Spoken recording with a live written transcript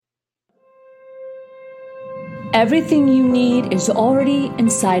Everything you need is already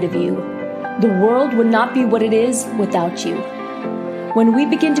inside of you. The world would not be what it is without you. When we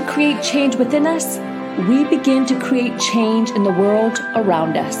begin to create change within us, we begin to create change in the world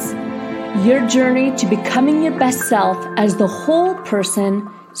around us. Your journey to becoming your best self as the whole person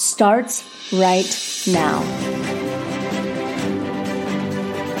starts right now.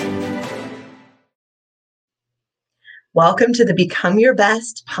 Welcome to the Become Your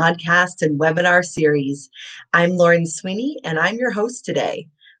Best podcast and webinar series. I'm Lauren Sweeney, and I'm your host today.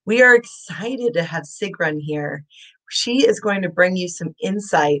 We are excited to have Sigrun here. She is going to bring you some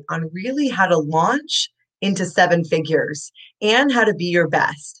insight on really how to launch into 7 figures and how to be your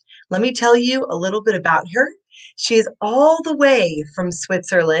best. Let me tell you a little bit about her. She is all the way from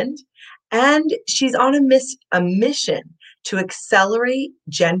Switzerland, and she's on a mission to accelerate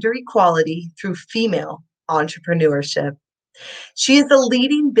gender equality through female entrepreneurship. She is the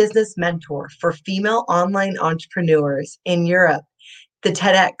leading business mentor for female online entrepreneurs in Europe, the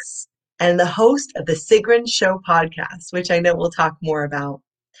TEDx, and the host of the Sigrun Show podcast, which I know we'll talk more about.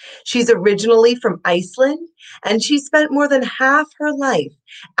 She's originally from Iceland, and she spent more than half her life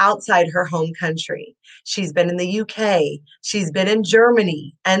outside her home country. She's been in the UK, she's been in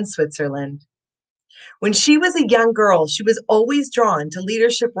Germany and Switzerland. When she was a young girl, she was always drawn to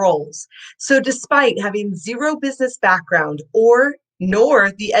leadership roles. So despite having zero business background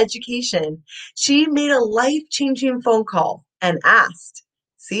nor the education, she made a life-changing phone call and asked,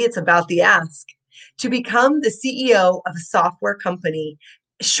 see, it's about the ask, to become the CEO of a software company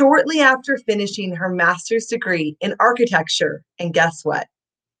shortly after finishing her master's degree in architecture. And guess what?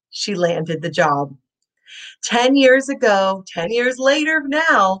 She landed the job. 10 years ago, 10 years later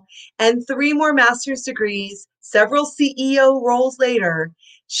now, and 3 more master's degrees, several CEO roles later,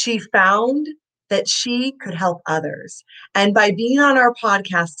 she found that she could help others. And by being on our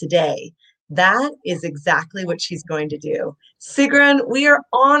podcast today, that is exactly what she's going to do. Sigrun, we are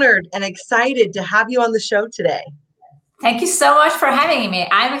honored and excited to have you on the show today. Thank you so much for having me.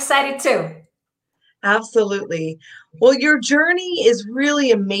 I'm excited too. Absolutely. Well, your journey is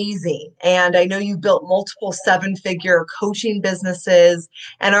really amazing. And I know you built multiple 7-figure coaching businesses,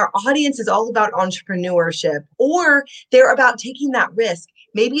 and our audience is all about entrepreneurship, or they're about taking that risk.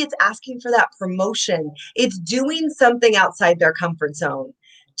 Maybe it's asking for that promotion. It's doing something outside their comfort zone.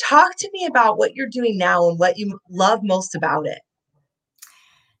 Talk to me about what you're doing now and what you love most about it.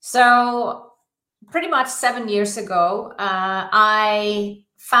 So pretty much 7 years ago, I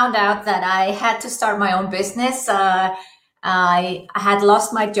found out that I had to start my own business. I had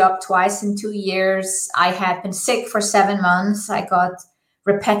lost my job twice in 2 years. I had been sick for 7 months. I got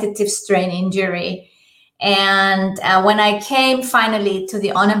repetitive strain injury. And when I came finally to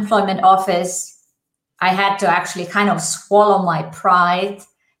the unemployment office, I had to actually kind of swallow my pride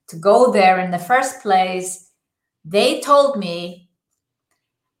to go there in the first place. They told me,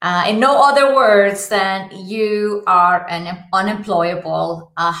 in no other words than you are an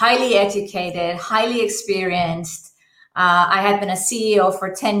unemployable, highly educated, highly experienced. I had been a CEO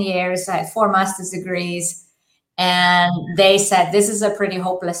for 10 years. I had 4 master's degrees. And they said, this is a pretty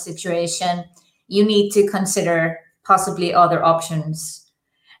hopeless situation. You need to consider possibly other options.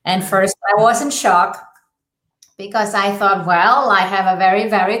 And first, I was in shock because I thought, well, I have a very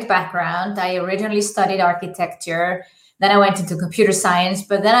varied background. I originally studied architecture. Then I went into computer science,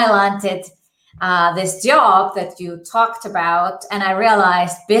 but then I landed this job that you talked about, and I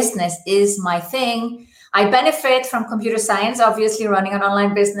realized business is my thing. I benefit from computer science, obviously running an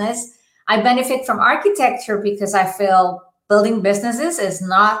online business. I benefit from architecture because I feel building businesses is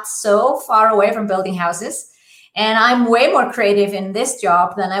not so far away from building houses. And I'm way more creative in this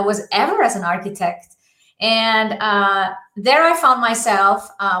job than I was ever as an architect. And there I found myself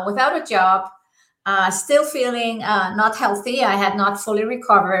without a job, still feeling not healthy. I had not fully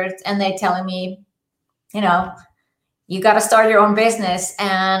recovered, and they telling me, you got to start your own business.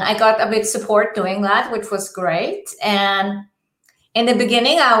 And I got a bit support doing that, which was great. And in the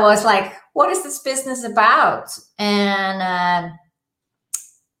beginning, I was like, what is this business about? And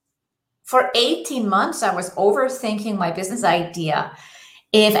for 18 months, I was overthinking my business idea.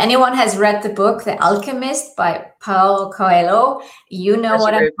 If anyone has read the book, The Alchemist by Paulo Coelho, you know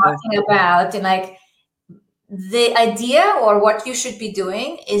what I'm talking about. And like, the idea or what you should be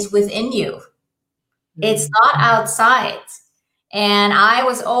doing is within you. Mm-hmm. It's not outside. And I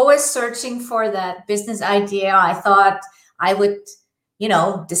was always searching for that business idea. I thought I would,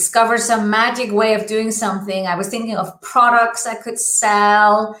 discover some magic way of doing something. I was thinking of products I could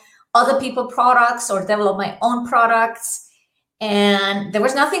sell, other people products, or develop my own products. And there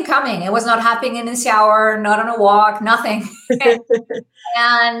was nothing coming. It was not happening in the shower, not on a walk, nothing.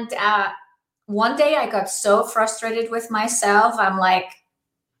 And one day I got so frustrated with myself. I'm like,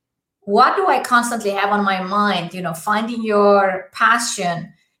 what do I constantly have on my mind? Finding your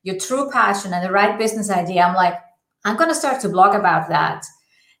passion, your true passion and the right business idea. I'm like, I'm going to start to blog about that.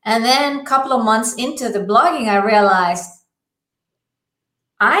 And then a couple of months into the blogging, I realized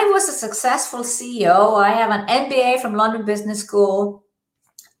I was a successful CEO. I have an MBA from London Business School,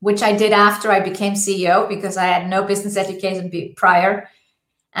 which I did after I became CEO because I had no business education prior.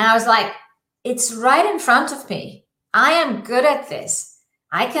 And I was like, it's right in front of me. I am good at this.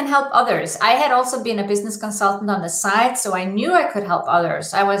 I can help others. I had also been a business consultant on the side, so I knew I could help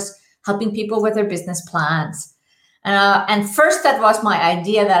others. I was helping people with their business plans. And first, that was my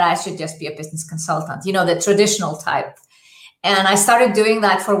idea that I should just be a business consultant, the traditional type. And I started doing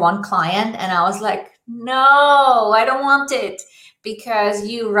that for one client, and I was like, no, I don't want it, because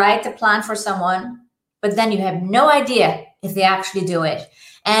you write a plan for someone, but then you have no idea if they actually do it.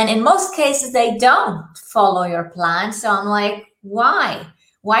 And in most cases, they don't follow your plan. So I'm like, why?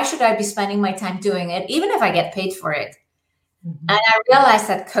 Why should I be spending my time doing it, even if I get paid for it? Mm-hmm. And I realized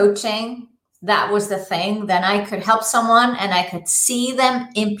that coaching, that was the thing. Then I could help someone and I could see them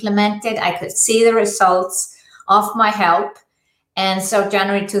implement it. I could see the results of my help. And so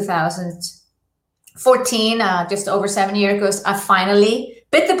January 2014, just over 7 years ago, I finally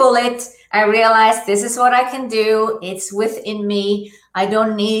bit the bullet. I realized this is what I can do. It's within me. I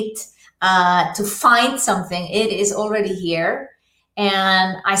don't need to find something. It is already here.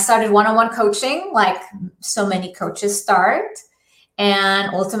 And I started one-on-one coaching, like so many coaches start.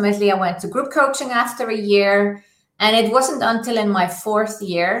 And ultimately, I went to group coaching after a year. And it wasn't until in my 4th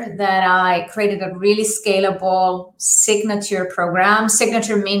year that I created a really scalable signature program.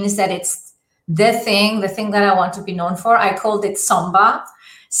 Signature means that it's the thing that I want to be known for. I called it SOMBA,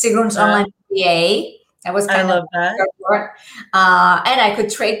 Sigrun's Online MBA. That was kind of that. And I could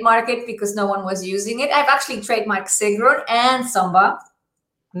trademark it because no one was using it. I've actually trademarked Sigrun and SOMBA.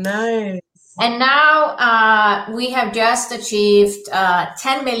 Nice. And now we have just achieved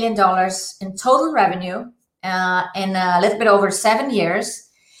 $10 million in total revenue in a little bit over 7 years.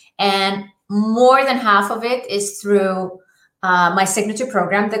 And more than half of it is through my signature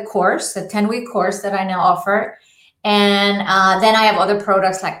program, the course, the 10-week course that I now offer. And then I have other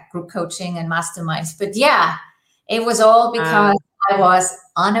products like group coaching and masterminds. But yeah, it was all because I was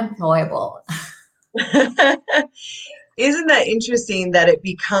unemployable. Isn't that interesting that it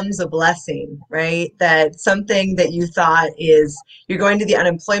becomes a blessing, right? That something that you thought is, you're going to the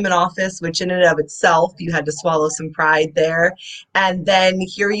unemployment office, which in and of itself, you had to swallow some pride there. And then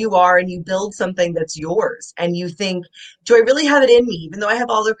here you are and you build something that's yours. And you think, do I really have it in me, even though I have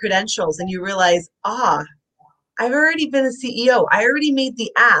all the credentials? And you realize, I've already been a CEO. I already made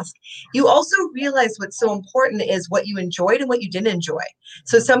the ask. You also realize what's so important is what you enjoyed and what you didn't enjoy.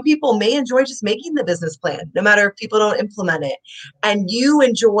 So some people may enjoy just making the business plan, no matter if people don't implement it. And you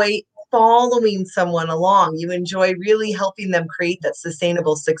enjoy following someone along. You enjoy really helping them create that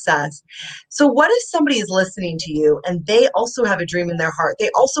sustainable success. So what if somebody is listening to you and they also have a dream in their heart? They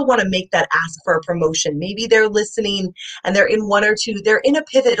also want to make that ask for a promotion. Maybe they're listening and they're in one or two, they're in a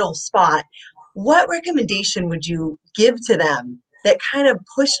pivotal spot. What recommendation would you give to them that kind of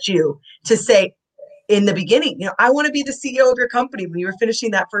pushed you to say in the beginning, I want to be the CEO of your company when you were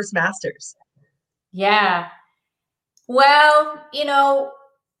finishing that first master's? Yeah. Well,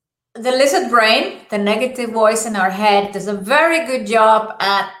 the lizard brain, the negative voice in our head, does a very good job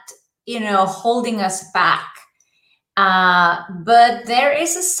at, holding us back. But there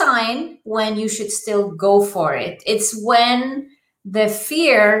is a sign when you should still go for it. It's when the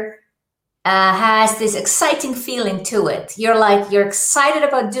fear has this exciting feeling to it. You're excited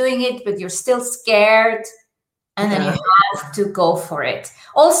about doing it, but you're still scared. And then you have to go for it.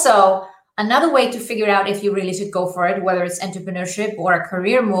 Also, another way to figure out if you really should go for it, whether it's entrepreneurship or a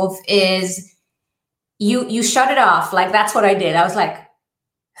career move, is you shut it off. Like, that's what I did. I was like,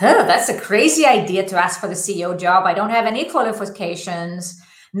 that's a crazy idea to ask for the CEO job. I don't have any qualifications,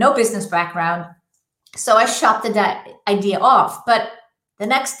 no business background. So I shut the idea off. But the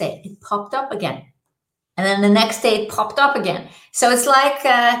next day it popped up again. And then the next day it popped up again. So it's like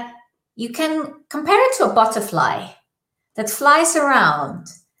you can compare it to a butterfly that flies around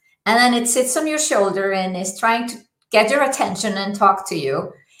and then it sits on your shoulder and is trying to get your attention and talk to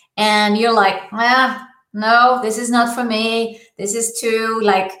you. And you're like, no, this is not for me. This is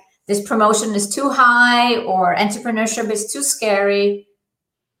this promotion is too high, or entrepreneurship is too scary.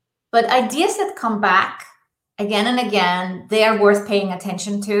 But ideas that come back again and again, they are worth paying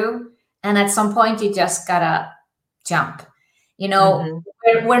attention to. And at some point, you just gotta jump.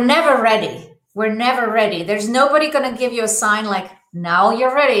 We're never ready. We're never ready. There's nobody gonna give you a sign like, now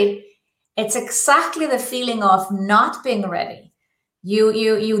you're ready. It's exactly the feeling of not being ready.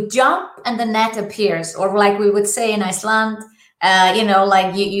 You jump and the net appears, or like we would say in Iceland,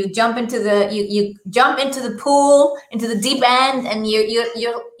 like you jump into the pool, into the deep end, and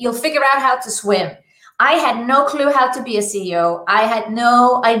you'll figure out how to swim. I had no clue how to be a CEO. I had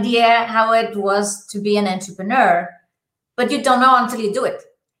no idea how it was to be an entrepreneur, but you don't know until you do it.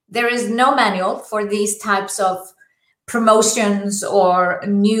 There is no manual for these types of promotions or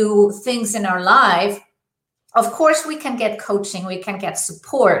new things in our life. Of course, we can get coaching, we can get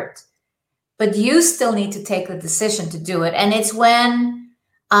support, but you still need to take the decision to do it. And it's when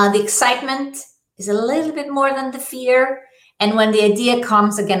the excitement is a little bit more than the fear, and when the idea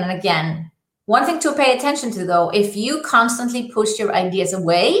comes again and again. One thing to pay attention to, though, if you constantly push your ideas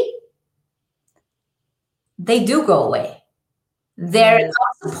away, they do go away. There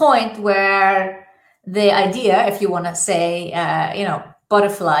comes a point where the idea, if you want to say,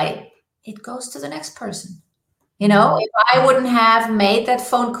 butterfly, it goes to the next person. If I wouldn't have made that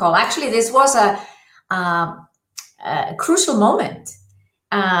phone call, actually, this was a crucial moment.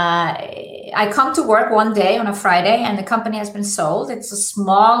 I come to work one day on a Friday, and the company has been sold. It's a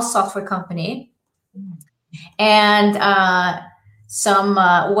small software company, and some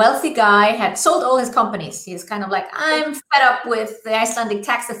wealthy guy had sold all his companies. He's kind of like, I'm fed up with the Icelandic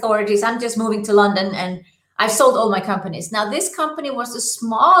tax authorities. I'm just moving to London, and I've sold all my companies. Now, this company was the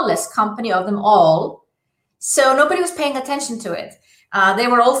smallest company of them all, so nobody was paying attention to it. They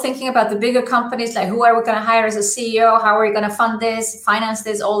were all thinking about the bigger companies, like who are we going to hire as a CEO? How are we going to fund this, finance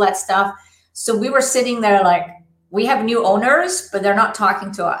this, all that stuff? So we were sitting there like, we have new owners, but they're not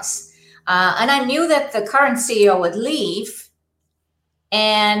talking to us. And I knew that the current CEO would leave.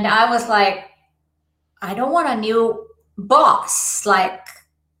 And I was like, I don't want a new boss. Like,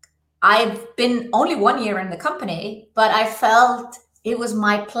 I've been only 1 year in the company, but I felt it was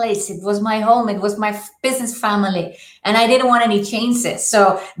my place. It was my home. It was my business family. And I didn't want any changes.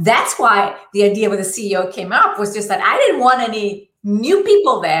 So that's why the idea with the CEO came up, was just that I didn't want any new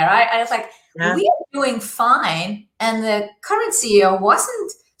people there. I was like, we are doing fine. And the current CEO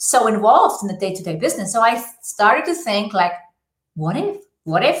wasn't so involved in the day-to-day business. So I started to think like, what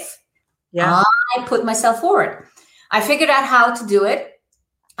if I put myself forward? I figured out how to do it.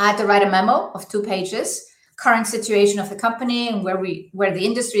 I had to write a memo of 2 pages. Current situation of the company and where the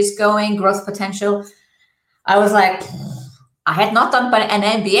industry is going, growth potential. I was like, I had not done an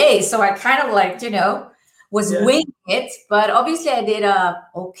MBA, so I kind of like, was winging it. But obviously I did a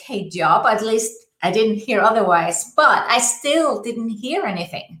okay job. At least I didn't hear otherwise, but I still didn't hear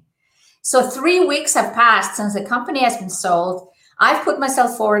anything. So 3 weeks have passed since the company has been sold. I've put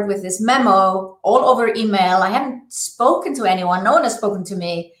myself forward with this memo all over email. I haven't spoken to anyone. No one has spoken to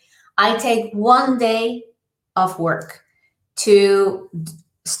me. I take 1 day of work to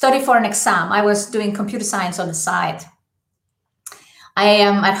study for an exam. I was doing computer science on the side. I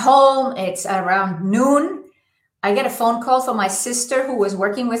am at home. It's around noon. I get a phone call from my sister who was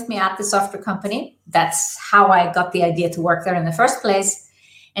working with me at the software company. That's how I got the idea to work there in the first place.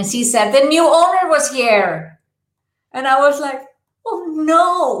 And she said, the new owner was here. And I was like, oh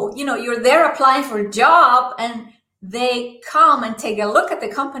no, you're there applying for a job and they come and take a look at the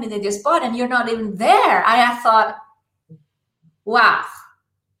company they just bought and you're not even there. I thought, wow,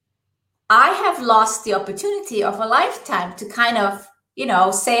 I have lost the opportunity of a lifetime to kind of,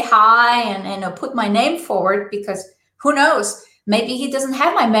 say hi and put my name forward, because who knows, maybe he doesn't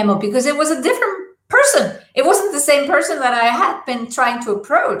have my memo because it was a different person. It wasn't the same person that I had been trying to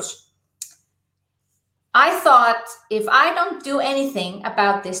approach. I thought, if I don't do anything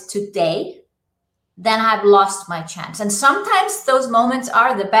about this today, then I've lost my chance. And sometimes those moments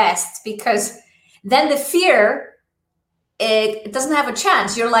are the best, because then the fear, it doesn't have a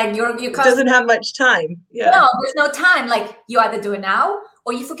chance. You're like, it doesn't have much time. Yeah. No, there's no time. Like, you either do it now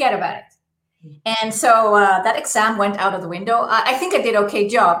or you forget about it. And so that exam went out of the window. I think I did an okay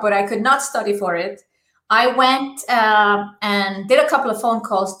job, but I could not study for it. I went and did a couple of phone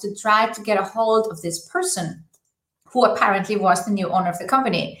calls to try to get a hold of this person who apparently was the new owner of the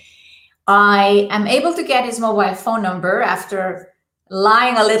company. I am able to get his mobile phone number after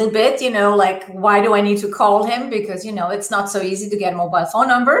lying a little bit, like, why do I need to call him? Because, it's not so easy to get mobile phone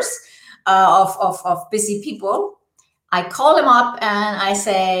numbers of busy people. I call him up and I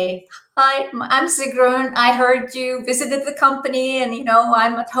say, hi, I'm Sigrun. I heard you visited the company and,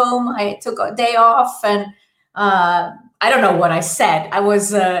 I'm at home. I took a day off and I don't know what I said.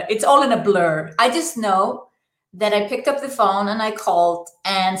 It's all in a blur. I just know that I picked up the phone and I called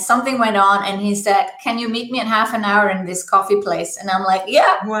and something went on and he said, can you meet me in half an hour in this coffee place? And I'm like,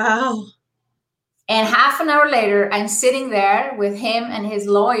 yeah. Wow. And half an hour later, I'm sitting there with him and his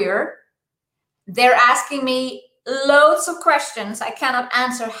lawyer they're asking me loads of questions. I cannot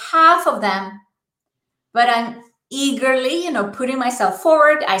answer half of them, but I'm eagerly, putting myself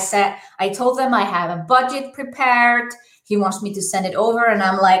forward. I told them I have a budget prepared. He wants me to send it over. And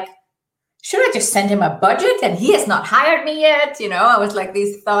I'm like, should I just send him a budget? And he has not hired me yet. I was like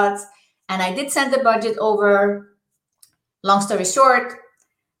these thoughts. And I did send the budget over. Long story short,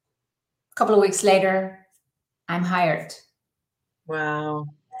 a couple of weeks later, I'm hired. Wow.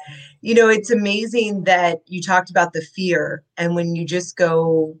 It's amazing that you talked about the fear, and when you just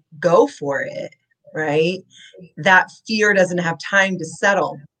go for it, right? That fear doesn't have time to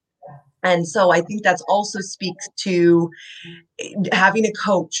settle. And so I think that's also speaks to having a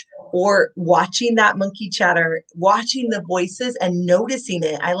coach or watching that monkey chatter, watching the voices and noticing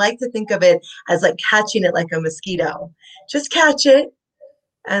it. I like to think of it as like catching it like a mosquito. Just catch it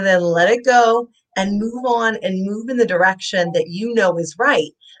and then let it go and move on and move in the direction that is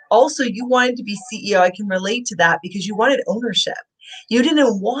right. Also, you wanted to be CEO. I can relate to that because you wanted ownership. You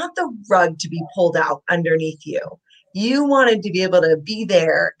didn't want the rug to be pulled out underneath you. You wanted to be able to be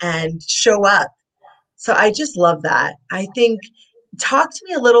there and show up. So I just love that. I think, talk to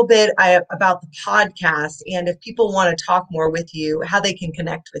me a little bit about the podcast, and if people want to talk more with you, how they can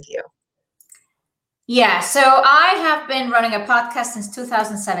connect with you. Yeah, so I have been running a podcast since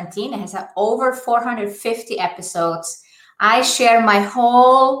 2017. It has over 450 episodes. I share my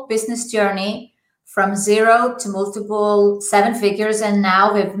whole business journey from 0 to multiple 7 figures. And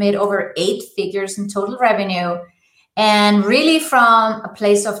now we've made over 8 figures in total revenue. And really from a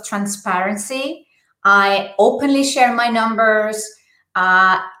place of transparency, I openly share my numbers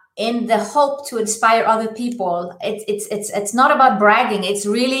in the hope to inspire other people. It's not about bragging. It's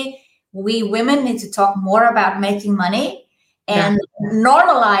really, we women need to talk more about making money and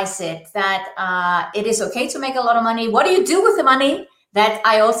normalize it, that it is okay to make a lot of money. What do you do with the money? That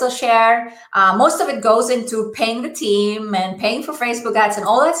I also share. Most of it goes into paying the team and paying for Facebook ads and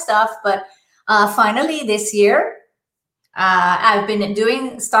all that stuff. But finally this year, I've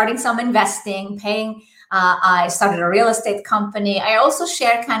been starting some investing, paying. I started a real estate company. I also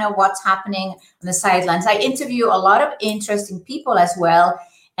share kind of what's happening on the sidelines. I interview a lot of interesting people as well.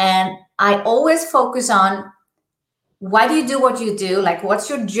 And I always focus on, why do you do what you do? Like, what's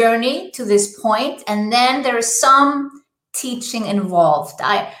your journey to this point? And then there is some teaching involved.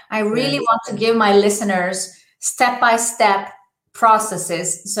 I really want to give my listeners step-by-step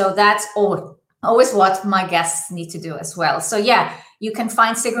processes. So that's always what my guests need to do as well. So yeah, you can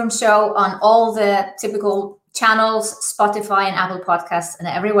find Sigrun Show on all the typical channels, Spotify and Apple Podcasts, and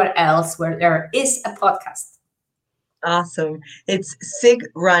everywhere else where there is a podcast. Awesome. It's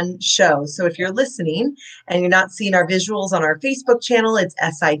Sigrun Show. So if you're listening and you're not seeing our visuals on our Facebook channel, it's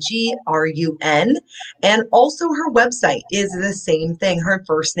Sigrun. And also her website is the same thing, her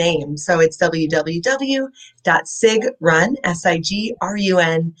first name. So it's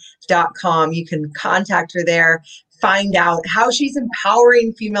www.sigrun.com. You can contact her there. Find out how she's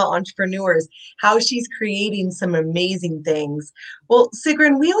empowering female entrepreneurs, how she's creating some amazing things. Well,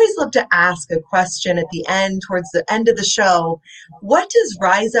 Sigrun, we always love to ask a question at the end, towards the end of the show. What does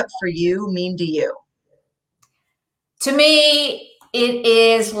Rise Up for You mean to you? To me, it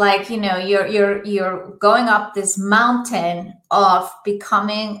is like, you're going up this mountain of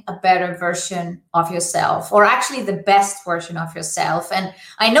becoming a better version of yourself, or actually the best version of yourself. And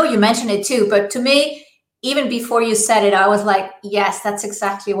I know you mentioned it too, but to me, even before you said it, I was like, yes, that's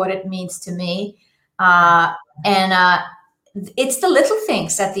exactly what it means to me. It's the little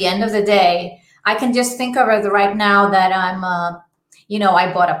things at the end of the day. I can just think of it right now that I'm,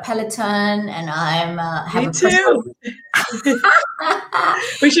 I bought a Peloton, and I'm have Me too.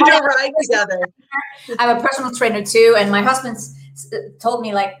 We should do a ride together. I have a personal trainer too, and my husband told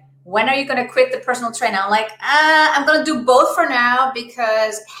me, like, when are you going to quit the personal trainer? I'm like, I'm going to do both for now,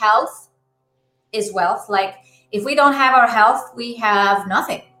 because health is wealth. Like, if we don't have our health, we have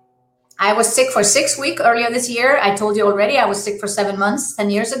nothing. I was sick for 6 weeks earlier this year. I told you already, I was sick for 7 months, 10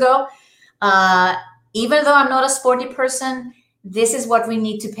 years ago. Even though I'm not a sporty person, this is what we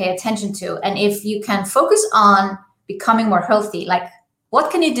need to pay attention to. And if you can focus on becoming more healthy, like,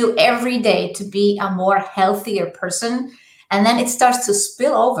 what can you do every day to be a more healthier person? And then it starts to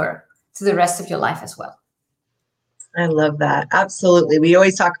spill over to the rest of your life as well. I love that. Absolutely. We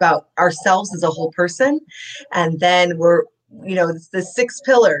always talk about ourselves as a whole person. And then it's the 6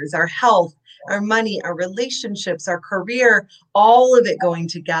 pillars: our health, our money, our relationships, our career, all of it going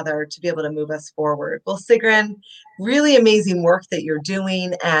together to be able to move us forward. Well, Sigrun, really amazing work that you're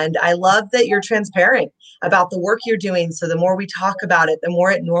doing. And I love that you're transparent about the work you're doing. So the more we talk about it, the more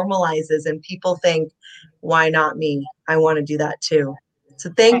it normalizes, and people think, why not me? I want to do that too. So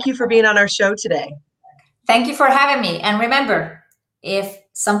thank you for being on our show today. Thank you for having me. And remember, if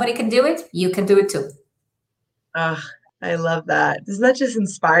somebody can do it, you can do it too. I love that. Doesn't that just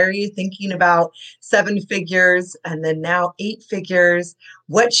inspire you, thinking about 7 figures and then now 8 figures,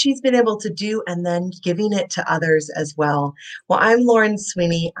 what she's been able to do and then giving it to others as well? Well, I'm Lauren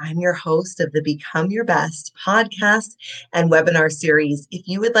Sweeney. I'm your host of the Become Your Best podcast and webinar series. If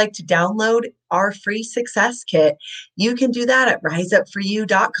you would like to download our free success kit, you can do that at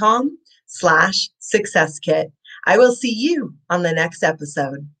riseupforyou.com/success kit. I will see you on the next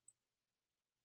episode.